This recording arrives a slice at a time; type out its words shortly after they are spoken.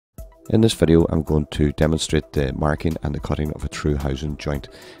In this video I'm going to demonstrate the marking and the cutting of a true housing joint.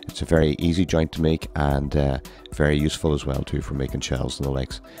 It's a very easy joint to make and very useful as well too for making shelves and the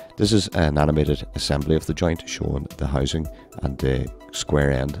likes. This is an animated assembly of the joint showing the housing and the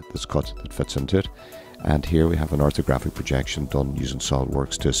square end that's cut that fits into it. And here we have an orthographic projection done using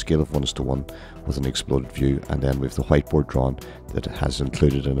SOLIDWORKS to a scale of 1:1 with an exploded view, and then we have the whiteboard drawn that has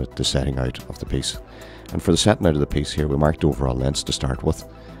included in it the setting out of the piece. And for the setting out of the piece here we marked the overall lengths to start with,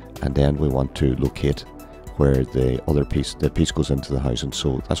 and then we want to locate where the piece goes into the housing.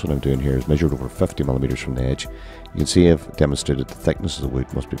 So that's what I'm doing here, is measured over 50mm from the edge. You can see I've demonstrated the thickness of the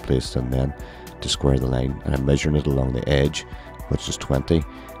wood must be placed in then to square the line, and I'm measuring it along the edge, which is 20,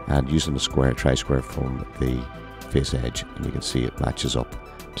 and using the tri-square from the face edge, and you can see it matches up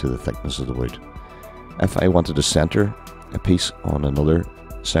to the thickness of the wood. If I wanted to center a piece on another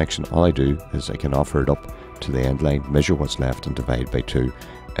section, all I do is I can offer it up to the end line, measure what's left and divide by 2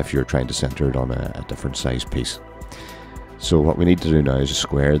 if you're trying to center it on a different size piece. So what we need to do now is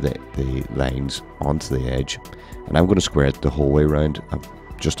square the lines onto the edge, and I'm going to square it the whole way around,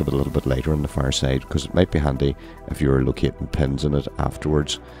 just a little bit lighter on the far side, because it might be handy if you're locating pins in it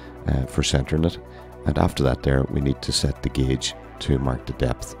afterwards for centering it. And after that there we need to set the gauge to mark the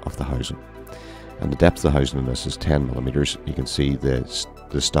depth of the housing, and the depth of the housing in this is 10mm. You can see the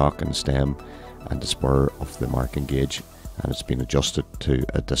stock and stem and the spur of the marking gauge, and it's been adjusted to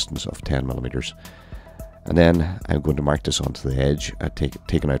a distance of 10mm. And then I'm going to mark this onto the edge,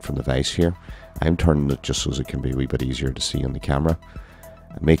 taken out from the vise here. I'm turning it just so as it can be a wee bit easier to see on the camera.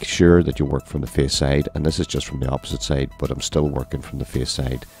 Make sure that you work from the face side, and this is just from the opposite side, but I'm still working from the face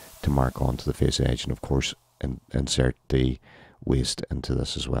side to mark onto the face edge, and of course insert the waist into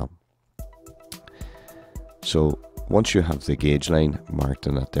this as well. So once you have the gauge line marked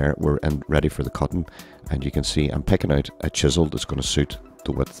in it there, we're ready for the cutting, and you can see I'm picking out a chisel that's going to suit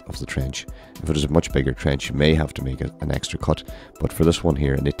the width of the trench. If it is a much bigger trench you may have to make an extra cut, but for this one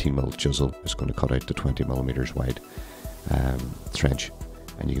here an 18mm chisel is going to cut out the 20mm wide trench.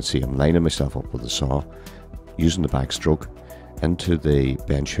 And you can see I'm lining myself up with the saw using the backstroke. Into the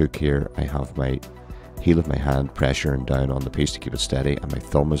bench hook here I have my heel of my hand pressuring down on the piece to keep it steady, and my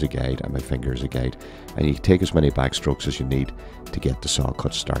thumb as a guide and my finger as a guide, and you take as many backstrokes as you need to get the saw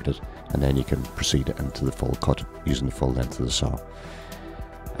cut started, and then you can proceed into the full cut using the full length of the saw.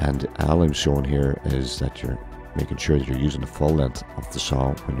 And all I'm showing here is that you're making sure that you're using the full length of the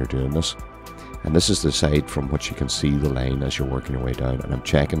saw when you're doing this. And this is the side from which you can see the line as you're working your way down, and I'm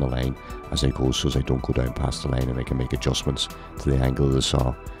checking the line as I go so as I don't go down past the line, and I can make adjustments to the angle of the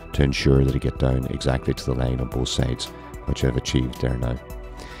saw to ensure that I get down exactly to the line on both sides, which I've achieved there now.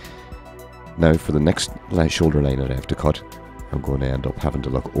 Now for the next shoulder line that I have to cut, I'm going to end up having to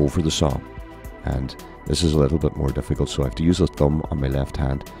look over the saw, and this is a little bit more difficult, so I have to use the thumb on my left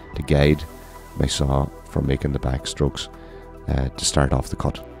hand to guide my saw from making the back strokes to start off the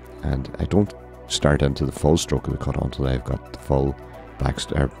cut. And I don't start into the full stroke of the cut until I've got the full back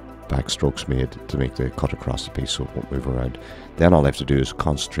strokes made to make the cut across the piece so it won't move around. Then all I have to do is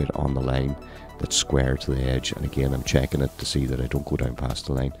concentrate on the line that's square to the edge, and again I'm checking it to see that I don't go down past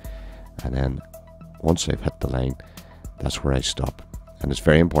the line, and then once I've hit the line, that's where I stop. And it's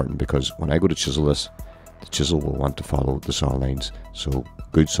very important, because when I go to chisel this, the chisel will want to follow the saw lines, so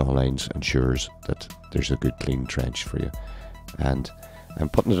good saw lines ensures that there's a good clean trench for you. And I'm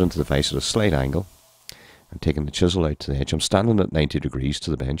putting it into the vise at a slight angle. I'm taking the chisel out to the edge. I'm standing at 90 degrees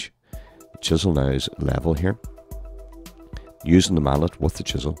to the bench. The chisel now is level here. Using the mallet with the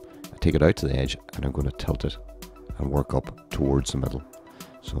chisel, I take it out to the edge and I'm going to tilt it and work up towards the middle.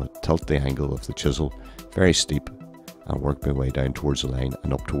 So I tilt the angle of the chisel very steep and work my way down towards the line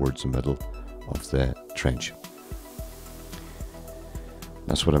and up towards the middle of the trench.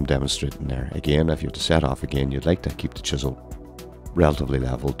 That's what I'm demonstrating there. Again, if you have to set off again, you'd like to keep the chisel relatively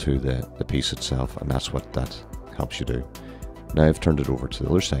level to the piece itself, and that's what that helps you do. Now I've turned it over to the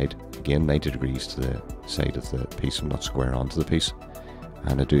other side, again 90 degrees to the side of the piece and not square onto the piece,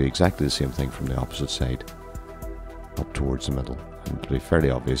 and I do exactly the same thing from the opposite side up towards the middle. And it'll be fairly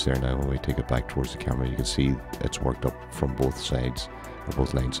obvious there now when we take it back towards the camera. You can see it's worked up from both sides, or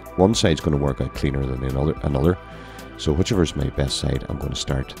both lines. One side's going to work out cleaner than another, so whichever is my best side I'm going to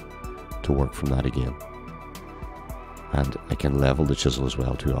start to work from that again. And I can level the chisel as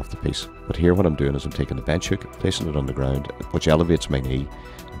well too off the piece. But here what I'm doing is I'm taking the bench hook, placing it on the ground, which elevates my knee,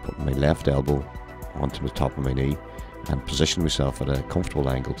 and putting my left elbow onto the top of my knee and positioning myself at a comfortable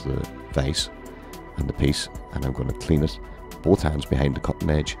angle to the vise and the piece, and I'm going to clean it, both hands behind the cutting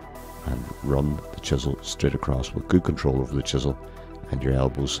edge, and run the chisel straight across with good control over the chisel, and your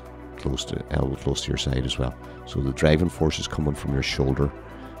elbows close to your side as well. So the driving force is coming from your shoulder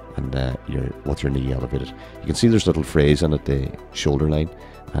and with your knee elevated. You can see there's little frays in at the shoulder line,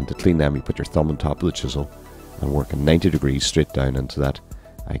 and to clean them you put your thumb on top of the chisel and working 90 degrees straight down into that.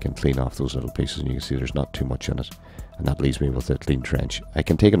 I can clean off those little pieces, and you can see there's not too much in it, and that leaves me with a clean trench. I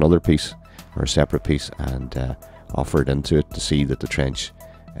can take another piece or a separate piece and offer it into it to see that the trench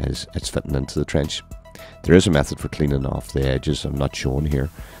it's fitting into the trench. There is a method for cleaning off the edges. I'm not showing here,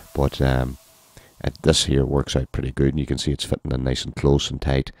 but this here works out pretty good, and you can see it's fitting in nice and close and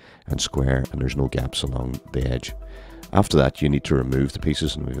tight and square, and there's no gaps along the edge. After that, you need to remove the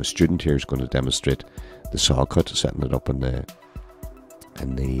pieces, and we have a student here who's going to demonstrate the saw cut, setting it up in the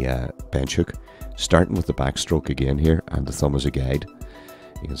bench hook, starting with the backstroke again here, and the thumb as a guide.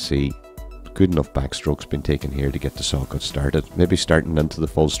 You can see good enough backstroke's been taken here to get the saw cut started. Maybe starting into the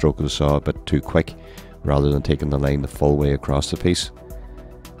full stroke of the saw a bit too quick, rather than taking the line the full way across the piece.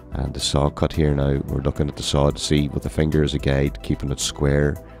 And the saw cut here now, we're looking at the saw to see with the finger as a guide, keeping it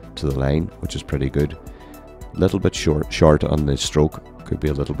square to the line, which is pretty good. A little bit short on the stroke, could be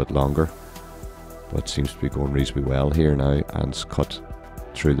a little bit longer, but seems to be going reasonably well here now, and it's cut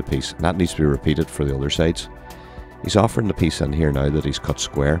through the piece. And that needs to be repeated for the other sides. He's offering the piece in here now that he's cut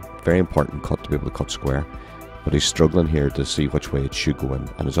square. Very important cut to be able to cut square, but he's struggling here to see which way it should go in,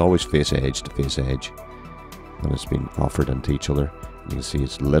 and it's always face edge to face edge when it's been offered into each other. You can see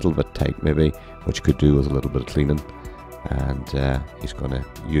it's a little bit tight maybe, which could do with a little bit of cleaning, and he's going to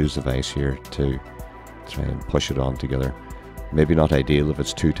use the vise here to try and push it on together. Maybe not ideal if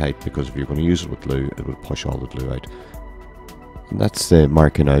it's too tight, because if you're going to use it with glue, it will push all the glue out. And that's the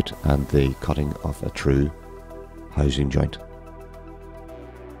marking out and the cutting of a true housing joint.